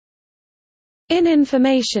In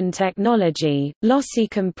information technology, lossy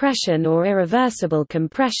compression or irreversible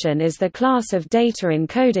compression is the class of data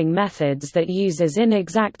encoding methods that uses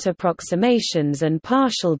inexact approximations and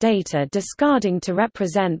partial data discarding to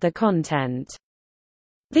represent the content.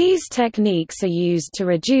 These techniques are used to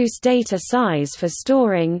reduce data size for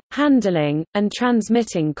storing, handling, and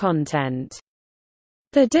transmitting content.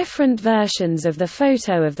 The different versions of the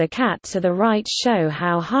photo of the cat to the right show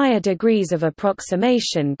how higher degrees of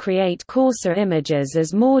approximation create coarser images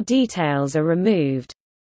as more details are removed.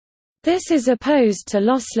 This is opposed to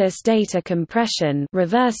lossless data compression,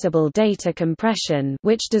 reversible data compression,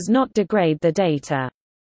 which does not degrade the data.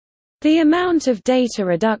 The amount of data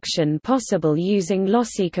reduction possible using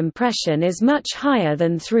lossy compression is much higher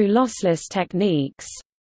than through lossless techniques.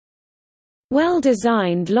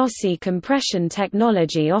 Well-designed lossy compression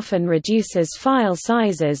technology often reduces file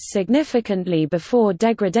sizes significantly before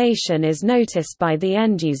degradation is noticed by the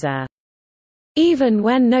end-user. Even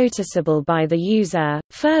when noticeable by the user,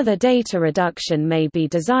 further data reduction may be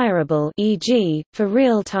desirable, e.g., for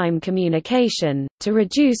real-time communication, to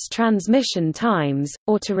reduce transmission times,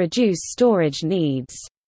 or to reduce storage needs.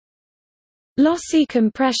 Lossy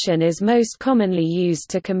compression is most commonly used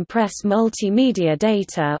to compress multimedia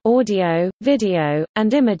data, audio, video,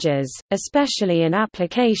 and images, especially in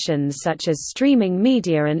applications such as streaming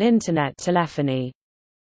media and Internet telephony.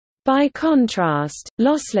 By contrast,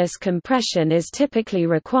 lossless compression is typically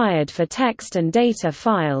required for text and data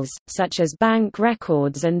files, such as bank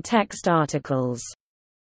records and text articles.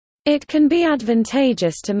 It can be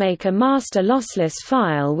advantageous to make a master lossless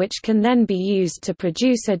file which can then be used to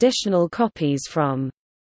produce additional copies from.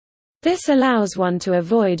 This allows one to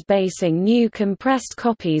avoid basing new compressed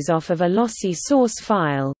copies off of a lossy source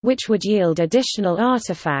file, which would yield additional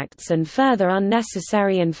artifacts and further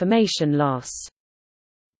unnecessary information loss.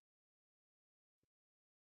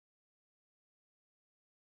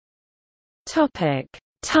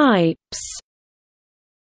 Types.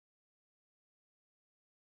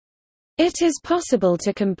 It is possible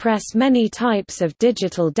to compress many types of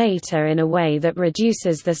digital data in a way that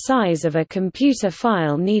reduces the size of a computer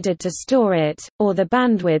file needed to store it, or the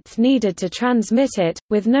bandwidth needed to transmit it,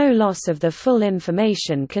 with no loss of the full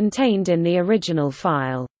information contained in the original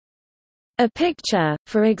file. A picture,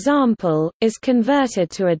 for example, is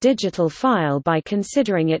converted to a digital file by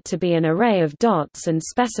considering it to be an array of dots and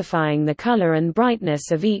specifying the color and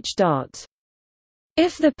brightness of each dot.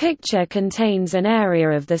 If the picture contains an area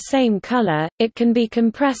of the same color, it can be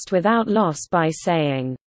compressed without loss by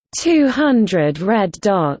saying 200 red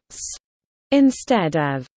dots instead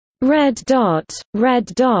of red dot,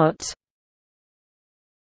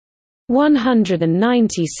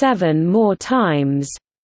 197 more times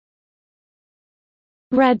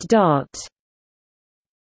red dot.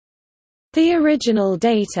 The original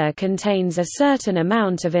data contains a certain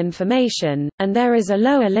amount of information, and there is a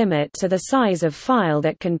lower limit to the size of file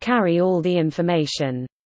that can carry all the information.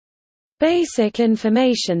 Basic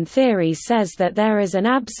information theory says that there is an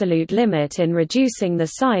absolute limit in reducing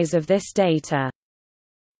the size of this data.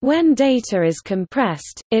 When data is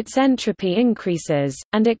compressed, its entropy increases,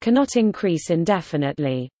 and it cannot increase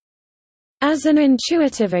indefinitely. As an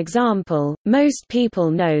intuitive example, most people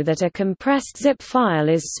know that a compressed zip file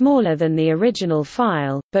is smaller than the original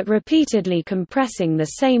file, but repeatedly compressing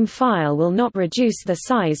the same file will not reduce the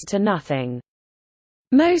size to nothing.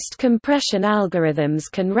 Most compression algorithms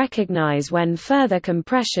can recognize when further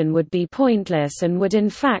compression would be pointless and would in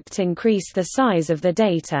fact increase the size of the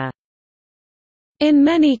data. In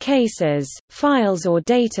many cases, files or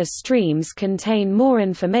data streams contain more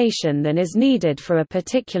information than is needed for a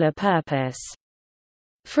particular purpose.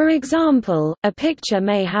 For example, a picture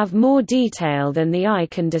may have more detail than the eye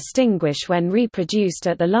can distinguish when reproduced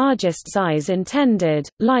at the largest size intended.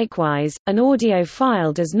 Likewise, an audio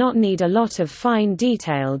file does not need a lot of fine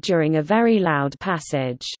detail during a very loud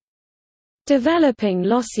passage. Developing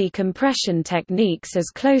lossy compression techniques as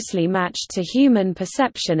closely matched to human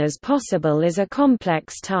perception as possible is a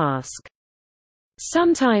complex task.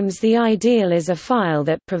 Sometimes the ideal is a file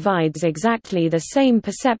that provides exactly the same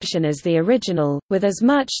perception as the original, with as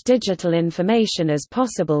much digital information as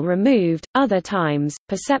possible removed. Other times,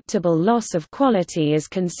 perceptible loss of quality is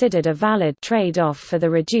considered a valid trade-off for the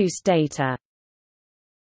reduced data.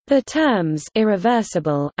 The terms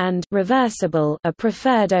irreversible and reversible are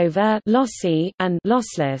preferred over lossy and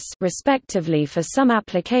lossless respectively for some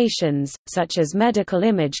applications, such as medical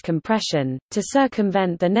image compression, to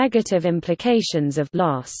circumvent the negative implications of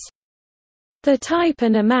loss. The type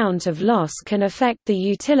and amount of loss can affect the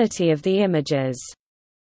utility of the images.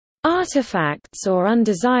 Artifacts or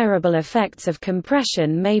undesirable effects of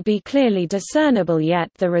compression may be clearly discernible, yet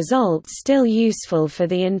the results still useful for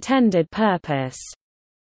the intended purpose.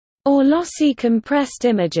 Or lossy compressed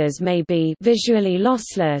images may be visually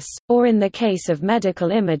lossless, or in the case of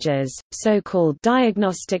medical images, so-called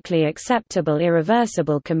diagnostically acceptable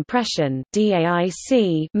irreversible compression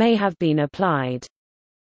 (DAIC) may have been applied.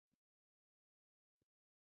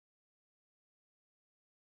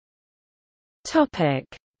 Topic: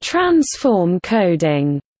 Transform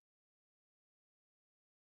coding.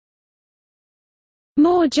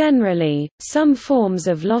 More generally, some forms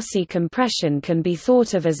of lossy compression can be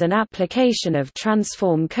thought of as an application of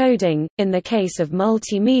transform coding. In the case of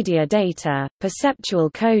multimedia data, perceptual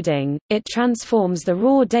coding, it transforms the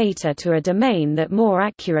raw data to a domain that more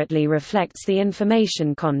accurately reflects the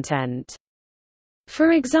information content.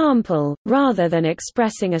 For example, rather than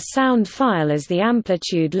expressing a sound file as the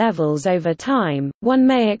amplitude levels over time, one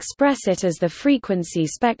may express it as the frequency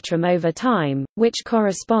spectrum over time, which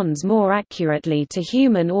corresponds more accurately to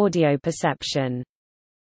human audio perception.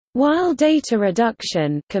 While data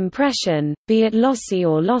reduction compression, be it lossy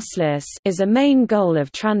or lossless, is a main goal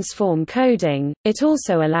of transform coding, it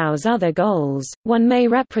also allows other goals. One may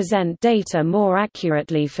represent data more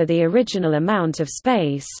accurately for the original amount of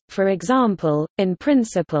space. For example, in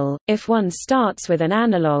principle, if one starts with an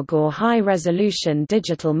analog or high-resolution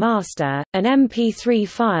digital master, an MP3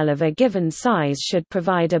 file of a given size should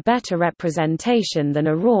provide a better representation than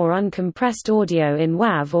a raw uncompressed audio in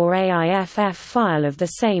WAV or AIFF file of the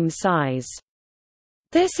same size.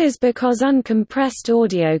 This is because uncompressed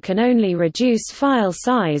audio can only reduce file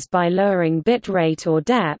size by lowering bit rate or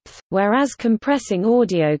depth, whereas compressing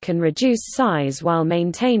audio can reduce size while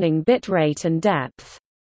maintaining bit rate and depth.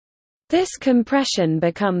 This compression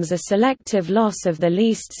becomes a selective loss of the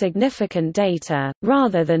least significant data,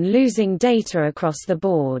 rather than losing data across the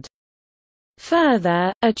board.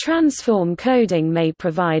 Further, a transform coding may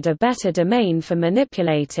provide a better domain for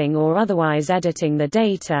manipulating or otherwise editing the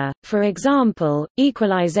data. For example,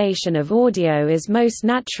 equalization of audio is most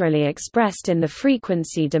naturally expressed in the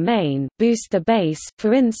frequency domain, boost the bass,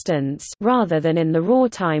 for instance, rather than in the raw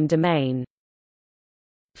time domain.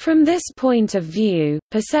 From this point of view,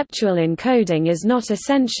 perceptual encoding is not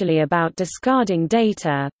essentially about discarding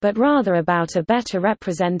data, but rather about a better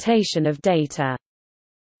representation of data.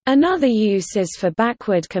 Another use is for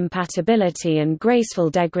backward compatibility and graceful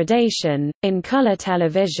degradation. In color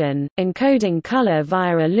television, encoding color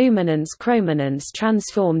via a luminance-chrominance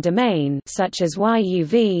transform domain such as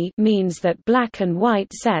YUV means that black and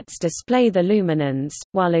white sets display the luminance,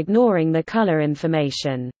 while ignoring the color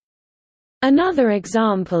information. Another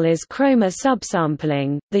example is chroma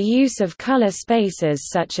subsampling, the use of color spaces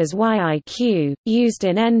such as YIQ, used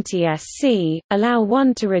in NTSC, allow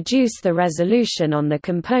one to reduce the resolution on the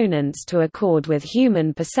components to accord with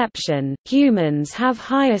human perception. Humans have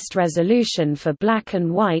highest resolution for black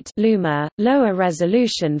and white luma, lower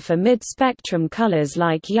resolution for mid-spectrum colors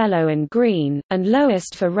like yellow and green, and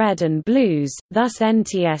lowest for red and blues, thus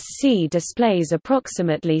NTSC displays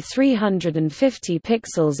approximately 350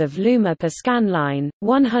 pixels of luma per scanline,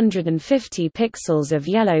 150 pixels of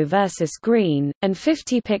yellow versus green, and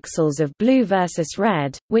 50 pixels of blue versus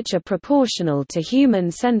red, which are proportional to human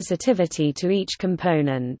sensitivity to each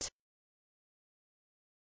component.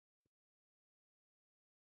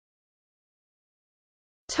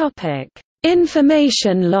 Topic: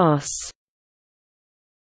 Information loss.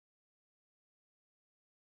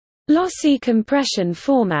 Lossy compression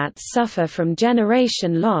formats suffer from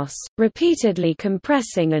generation loss. Repeatedly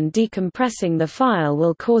compressing and decompressing the file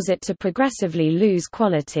will cause it to progressively lose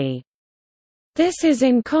quality. This is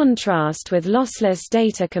in contrast with lossless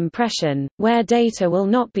data compression, where data will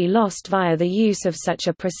not be lost via the use of such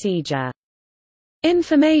a procedure.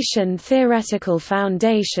 Information theoretical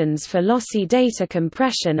foundations for lossy data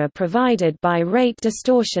compression are provided by rate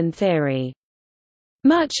distortion theory.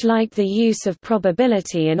 Much like the use of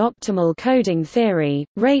probability in optimal coding theory,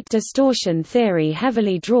 rate distortion theory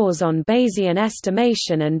heavily draws on Bayesian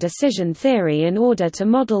estimation and decision theory in order to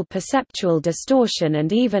model perceptual distortion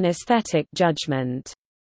and even aesthetic judgment.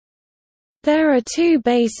 There are two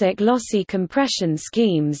basic lossy compression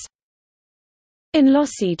schemes. In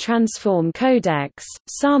lossy transform codecs,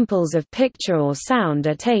 samples of picture or sound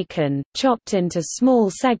are taken, chopped into small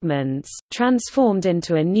segments, transformed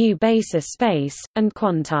into a new basis space, and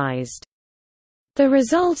quantized. The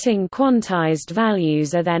resulting quantized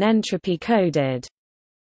values are then entropy coded.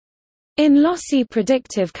 In lossy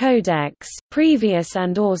predictive codecs, previous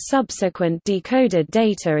and/or subsequent decoded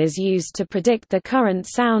data is used to predict the current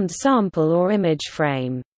sound sample or image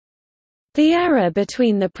frame. The error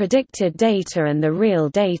between the predicted data and the real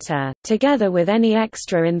data, together with any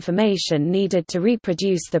extra information needed to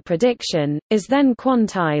reproduce the prediction, is then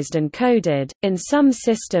quantized and coded. In some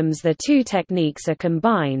systems, the two techniques are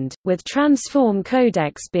combined, with transform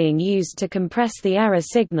codecs being used to compress the error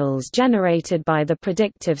signals generated by the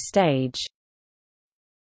predictive stage.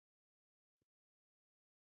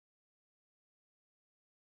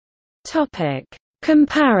 Topic: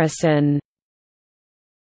 Comparison.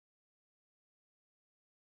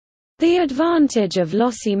 The advantage of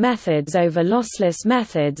lossy methods over lossless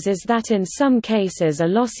methods is that in some cases a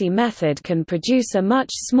lossy method can produce a much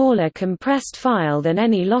smaller compressed file than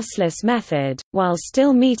any lossless method, while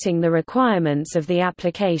still meeting the requirements of the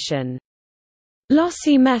application.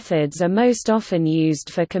 Lossy methods are most often used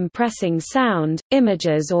for compressing sound,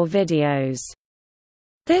 images or videos.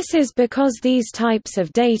 This is because these types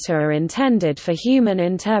of data are intended for human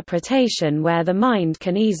interpretation, where the mind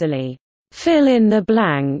can easily fill in the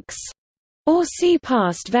blanks, or see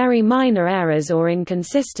past very minor errors or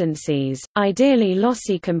inconsistencies. Ideally,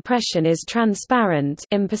 lossy compression is transparent,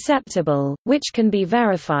 imperceptible, which can be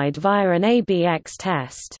verified via an ABX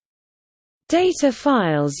test. Data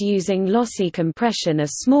files using lossy compression are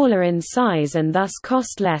smaller in size and thus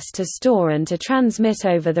cost less to store and to transmit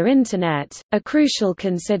over the Internet, a crucial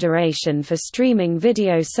consideration for streaming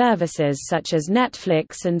video services such as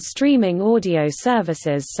Netflix and streaming audio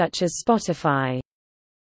services such as Spotify.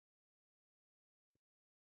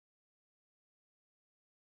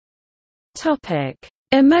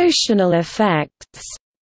 Emotional effects.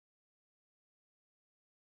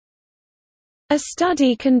 A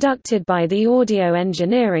study conducted by the Audio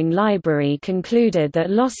Engineering Library concluded that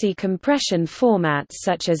lossy compression formats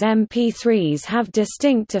such as MP3s have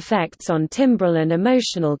distinct effects on timbral and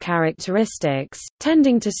emotional characteristics,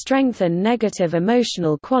 tending to strengthen negative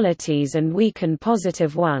emotional qualities and weaken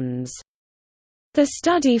positive ones. The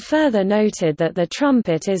study further noted that the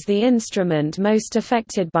trumpet is the instrument most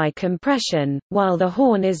affected by compression, while the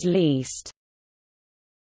horn is least.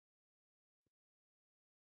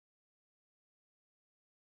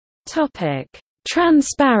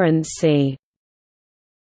 Transparency.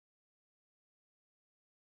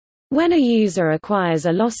 When a user acquires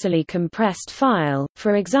a lossily compressed file,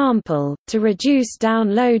 for example, to reduce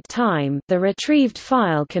download time, the retrieved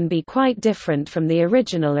file can be quite different from the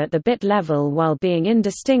original at the bit level while being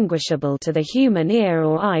indistinguishable to the human ear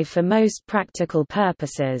or eye for most practical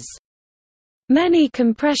purposes. Many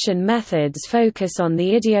compression methods focus on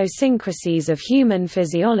the idiosyncrasies of human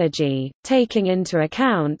physiology, taking into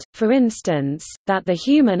account, for instance, that the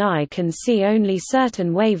human eye can see only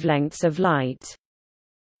certain wavelengths of light.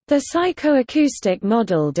 The psychoacoustic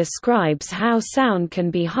model describes how sound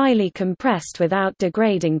can be highly compressed without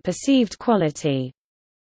degrading perceived quality.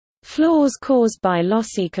 Flaws caused by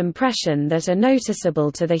lossy compression that are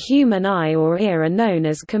noticeable to the human eye or ear are known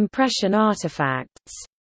as compression artifacts.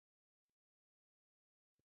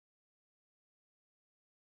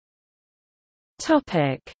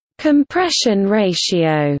 Compression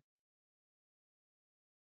ratio.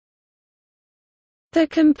 The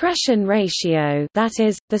compression ratio, that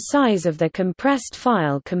is, the size of the compressed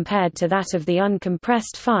file compared to that of the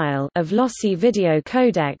uncompressed file of lossy video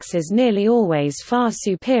codecs, is nearly always far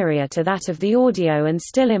superior to that of the audio and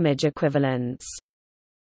still image equivalents.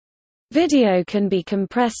 Video can be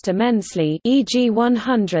compressed immensely, e.g.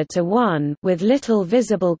 100:1, with little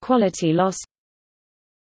visible quality loss.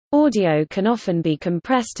 Audio can often be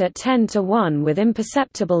compressed at 10:1 with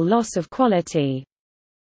imperceptible loss of quality.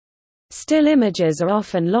 Still images are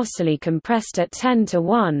often lossily compressed at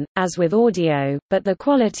 10:1, as with audio, but the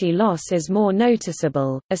quality loss is more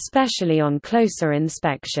noticeable, especially on closer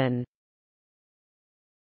inspection.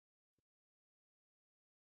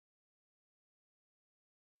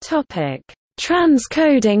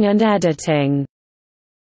 Transcoding and editing.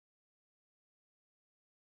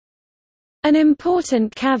 An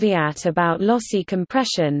important caveat about lossy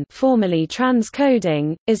compression, formerly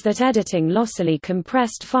transcoding, is that editing lossily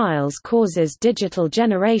compressed files causes digital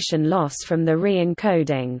generation loss from the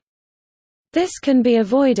re-encoding. This can be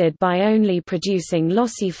avoided by only producing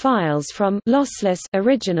lossy files from lossless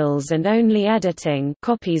originals and only editing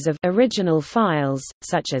copies of original files,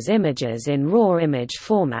 such as images in raw image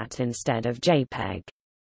format instead of JPEG.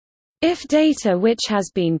 If data which has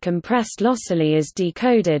been compressed lossily is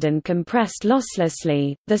decoded and compressed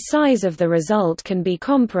losslessly, the size of the result can be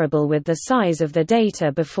comparable with the size of the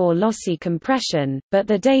data before lossy compression, but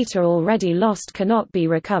the data already lost cannot be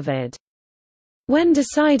recovered. When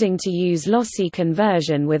deciding to use lossy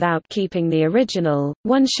conversion without keeping the original,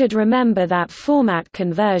 one should remember that format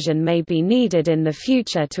conversion may be needed in the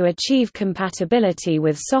future to achieve compatibility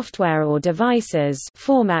with software or devices,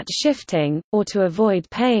 format shifting, or to avoid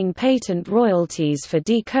paying patent royalties for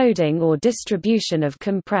decoding or distribution of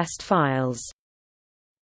compressed files.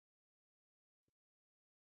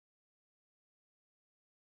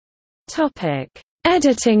 Topic: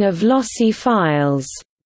 Editing of lossy files.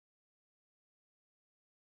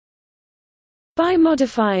 By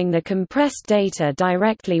modifying the compressed data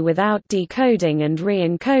directly without decoding and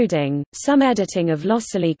re-encoding, some editing of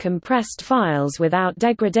lossily compressed files without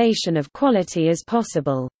degradation of quality is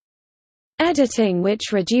possible. Editing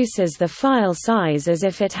which reduces the file size as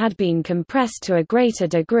if it had been compressed to a greater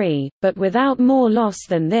degree, but without more loss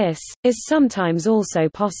than this, is sometimes also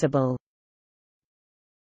possible.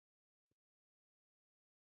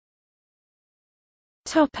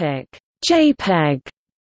 JPEG.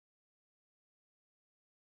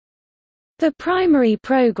 The primary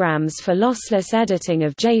programs for lossless editing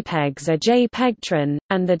of JPEGs are JPEGTran,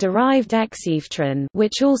 and the derived EXIFTran,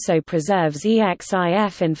 which also preserves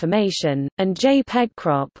EXIF information, and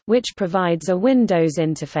JPEGCrop, which provides a Windows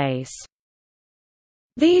interface.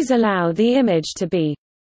 These allow the image to be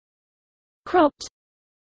cropped,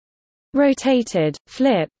 rotated,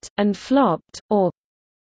 flipped, and flopped, or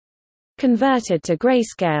converted to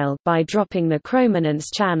grayscale by dropping the chrominance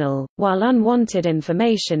channel. While unwanted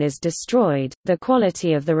information is destroyed, the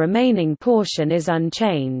quality of the remaining portion is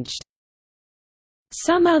unchanged.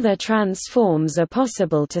 Some other transforms are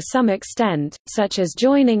possible to some extent, such as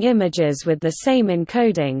joining images with the same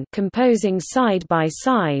encoding, composing side by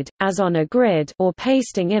side, as on a grid, or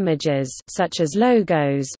pasting images, such as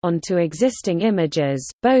logos, onto existing images,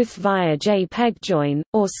 both via JPEG join,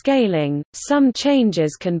 or scaling. Some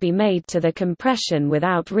changes can be made to the compression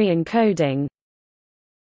without re-encoding.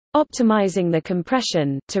 Optimizing the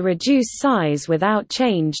compression, to reduce size without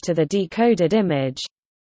change to the decoded image.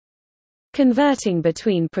 Converting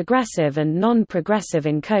between progressive and non-progressive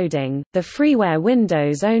encoding. The freeware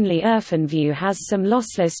Windows-only OpenView has some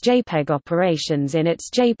lossless JPEG operations in its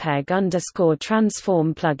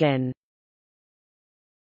JPEG_transform plugin.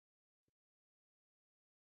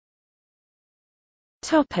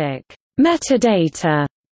 Topic: Metadata.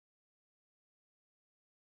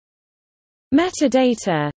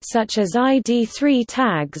 Metadata, such as ID3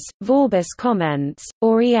 tags, Vorbis comments,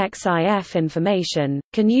 or EXIF information,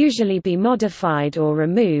 can usually be modified or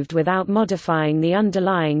removed without modifying the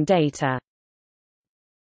underlying data.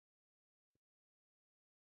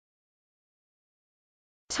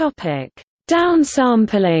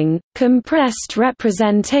 Downsampling, compressed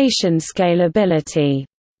representation scalability.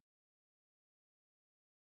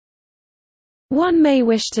 One may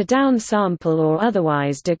wish to downsample or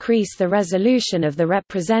otherwise decrease the resolution of the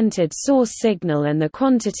represented source signal and the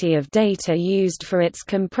quantity of data used for its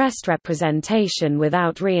compressed representation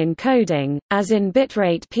without re-encoding, as in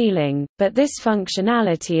bitrate peeling, but this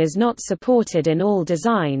functionality is not supported in all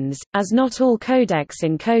designs, as not all codecs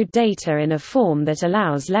encode data in a form that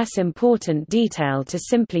allows less important detail to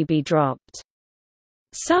simply be dropped.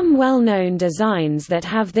 Some well-known designs that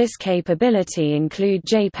have this capability include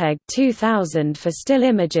JPEG 2000 for still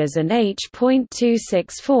images and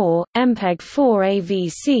H.264, MPEG-4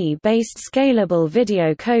 AVC-based scalable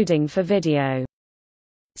video coding for video.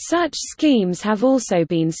 Such schemes have also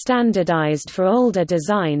been standardized for older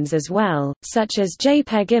designs as well, such as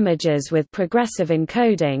JPEG images with progressive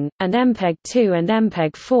encoding, and MPEG-2 and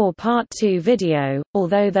MPEG-4 Part 2 video,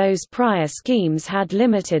 although those prior schemes had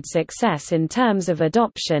limited success in terms of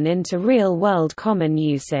adoption into real-world common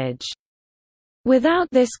usage. Without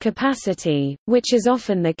this capacity, which is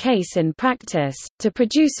often the case in practice, to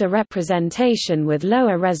produce a representation with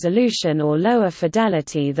lower resolution or lower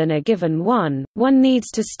fidelity than a given one needs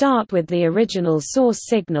to start with the original source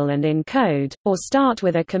signal and encode, or start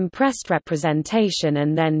with a compressed representation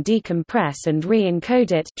and then decompress and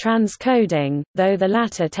re-encode it, transcoding, though the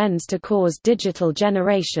latter tends to cause digital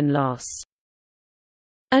generation loss.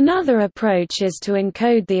 Another approach is to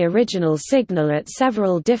encode the original signal at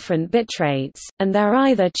several different bitrates, and there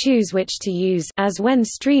either choose which to use as when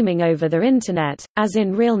streaming over the Internet, as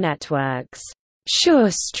in real networks,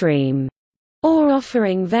 SureStream, or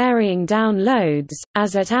offering varying downloads,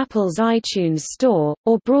 as at Apple's iTunes Store,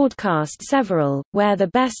 or broadcast several, where the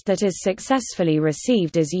best that is successfully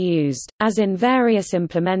received is used, as in various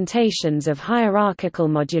implementations of hierarchical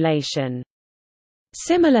modulation.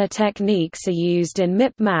 Similar techniques are used in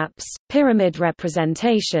MIP maps, pyramid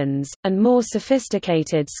representations, and more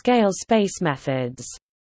sophisticated scale space methods.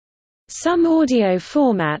 Some audio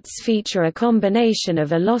formats feature a combination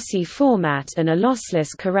of a lossy format and a lossless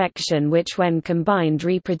correction which when combined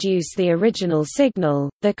reproduce the original signal.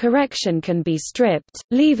 The correction can be stripped,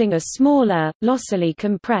 leaving a smaller, lossily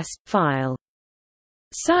compressed, file.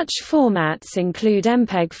 Such formats include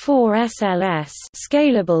MPEG-4 SLS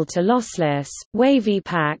scalable to lossless,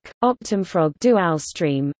 WavyPack, OptimFrog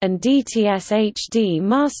DualStream, and DTS HD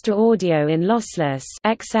Master Audio in lossless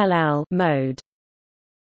XLL mode.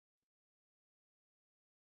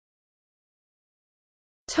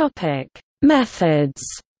 Topic: Methods.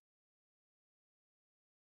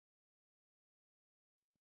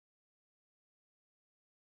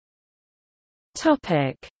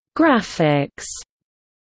 Topic: Graphics.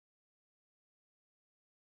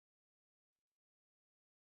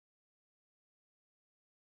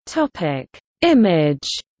 Topic: Image.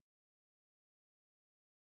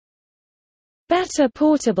 Better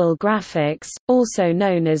portable graphics, also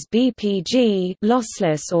known as BPG,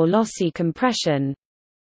 lossless or lossy compression.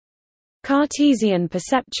 Cartesian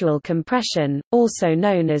perceptual compression, also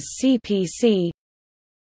known as CPC.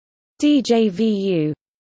 DJVU.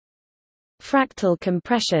 Fractal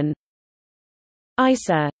compression.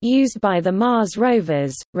 ISA, used by the Mars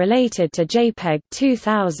rovers, related to JPEG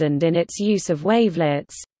 2000 in its use of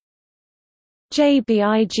wavelets.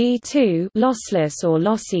 JPEG-2 lossless or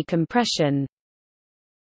lossy compression.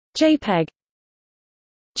 JPEG.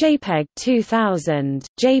 JPEG 2000,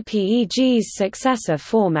 JPEG's successor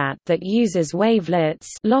format that uses wavelets,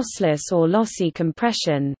 lossless or lossy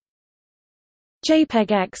compression. JPEG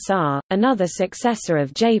XR, another successor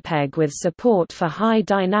of JPEG with support for high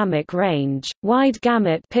dynamic range, wide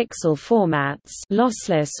gamut pixel formats,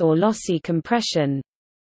 lossless or lossy compression.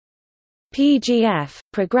 PGF,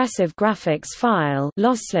 progressive graphics file,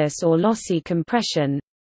 lossless or lossy compression.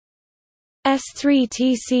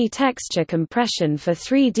 S3TC texture compression for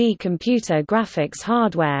 3D computer graphics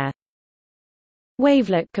hardware.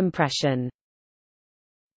 Wavelet compression.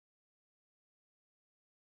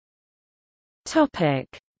 Topic: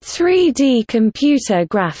 3D computer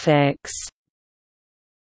graphics.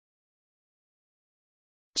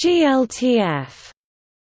 GLTF.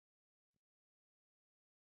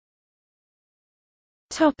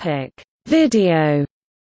 Topic: Video.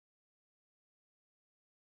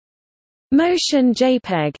 Motion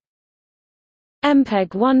JPEG.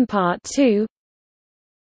 MPEG 1 Part 2.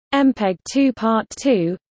 MPEG 2 Part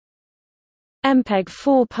 2. MPEG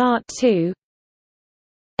 4 Part 2.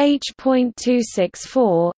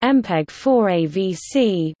 H.264, MPEG-4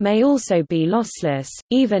 AVC may also be lossless,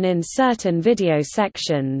 even in certain video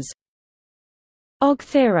sections.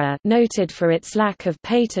 Ogthera, noted for its lack of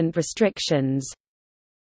patent restrictions.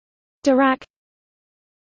 Dirac.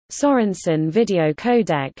 Sorensen video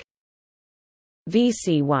codec.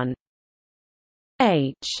 VC1.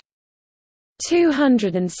 H.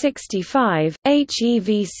 265,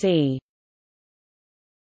 HEVC.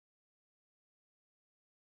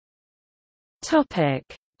 Topic: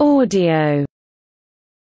 Audio.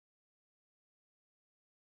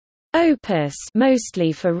 Opus,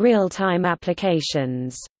 mostly for real-time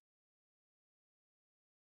applications.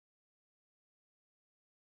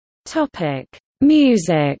 Topic: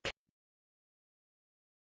 Music.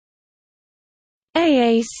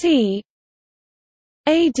 AAC,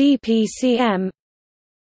 ADPCM,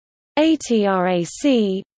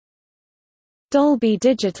 ATRAC, Dolby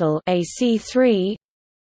Digital AC3,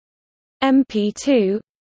 MP2,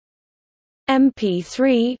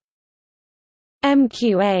 MP3,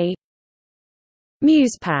 MQA,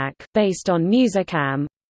 MusePack, based on Musicam.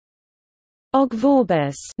 OGG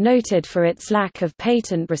Vorbis, noted for its lack of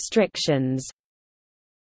patent restrictions.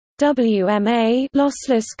 WMA,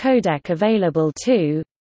 lossless codec available too.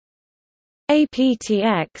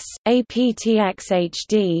 aptX, aptX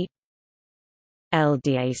HD.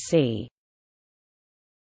 LDAC.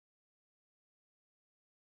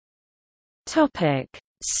 Topic: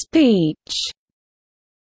 Speech.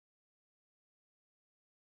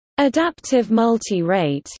 Adaptive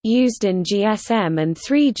multi-rate, used in GSM and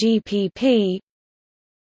 3GPP.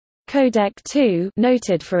 Codec 2,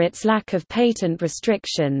 noted for its lack of patent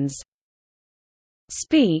restrictions.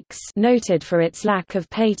 Speaks, noted for its lack of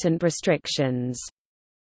patent restrictions.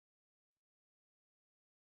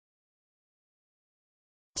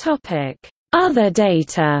 Topic: Other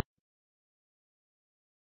data.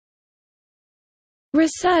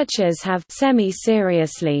 Researchers have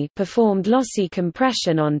semi-seriously performed lossy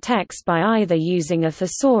compression on text by either using a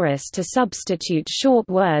thesaurus to substitute short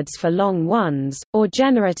words for long ones, or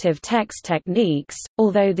generative text techniques,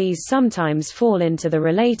 although these sometimes fall into the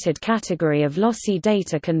related category of lossy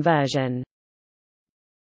data conversion.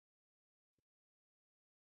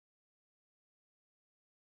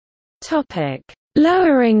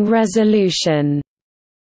 Lowering resolution.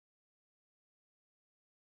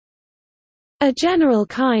 A general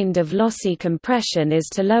kind of lossy compression is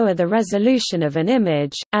to lower the resolution of an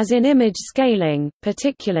image, as in image scaling,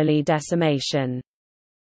 particularly decimation.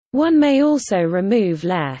 One may also remove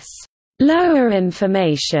lower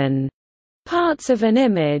information parts of an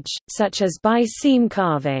image, such as by seam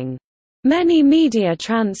carving. Many media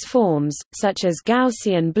transforms, such as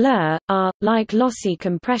Gaussian blur, are, like lossy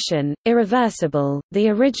compression, irreversible. The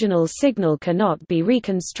original signal cannot be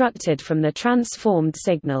reconstructed from the transformed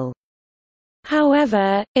signal.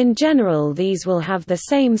 However, in general these will have the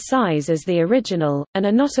same size as the original, and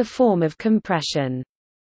are not a form of compression.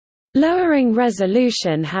 Lowering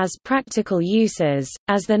resolution has practical uses,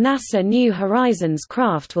 as the NASA New Horizons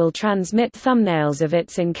craft will transmit thumbnails of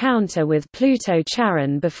its encounter with Pluto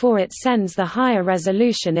Charon before it sends the higher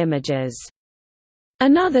resolution images.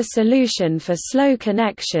 Another solution for slow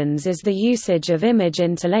connections is the usage of image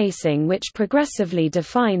interlacing, which progressively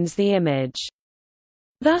defines the image.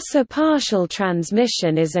 Thus a partial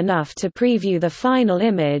transmission is enough to preview the final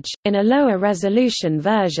image, in a lower resolution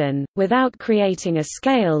version, without creating a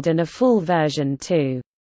scaled and a full version too.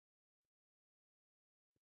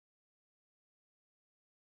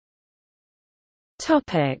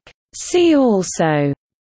 See also: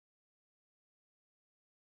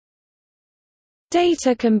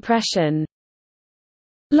 data compression,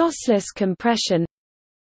 lossless compression,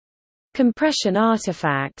 compression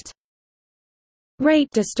artifact,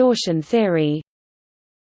 rate distortion theory,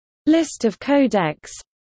 list of codecs,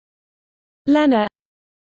 Lena,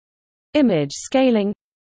 image scaling,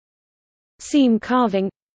 seam carving,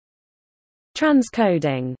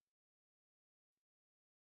 transcoding.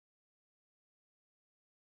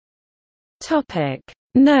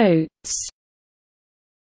 Notes.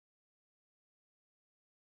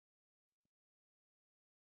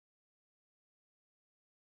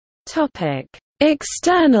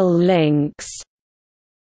 External links.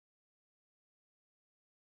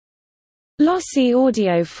 Lossy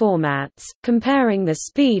audio formats, comparing the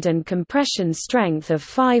speed and compression strength of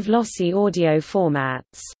 5 lossy audio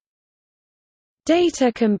formats.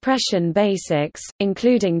 Data compression basics,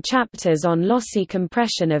 including chapters on lossy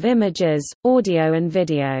compression of images, audio and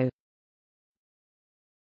video.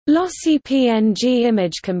 Lossy PNG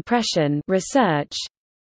image compression research.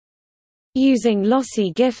 Using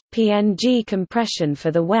lossy GIF/PNG compression for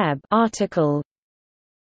the web article.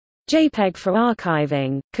 JPEG for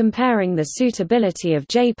archiving, comparing the suitability of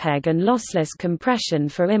JPEG and lossless compression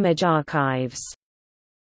for image archives.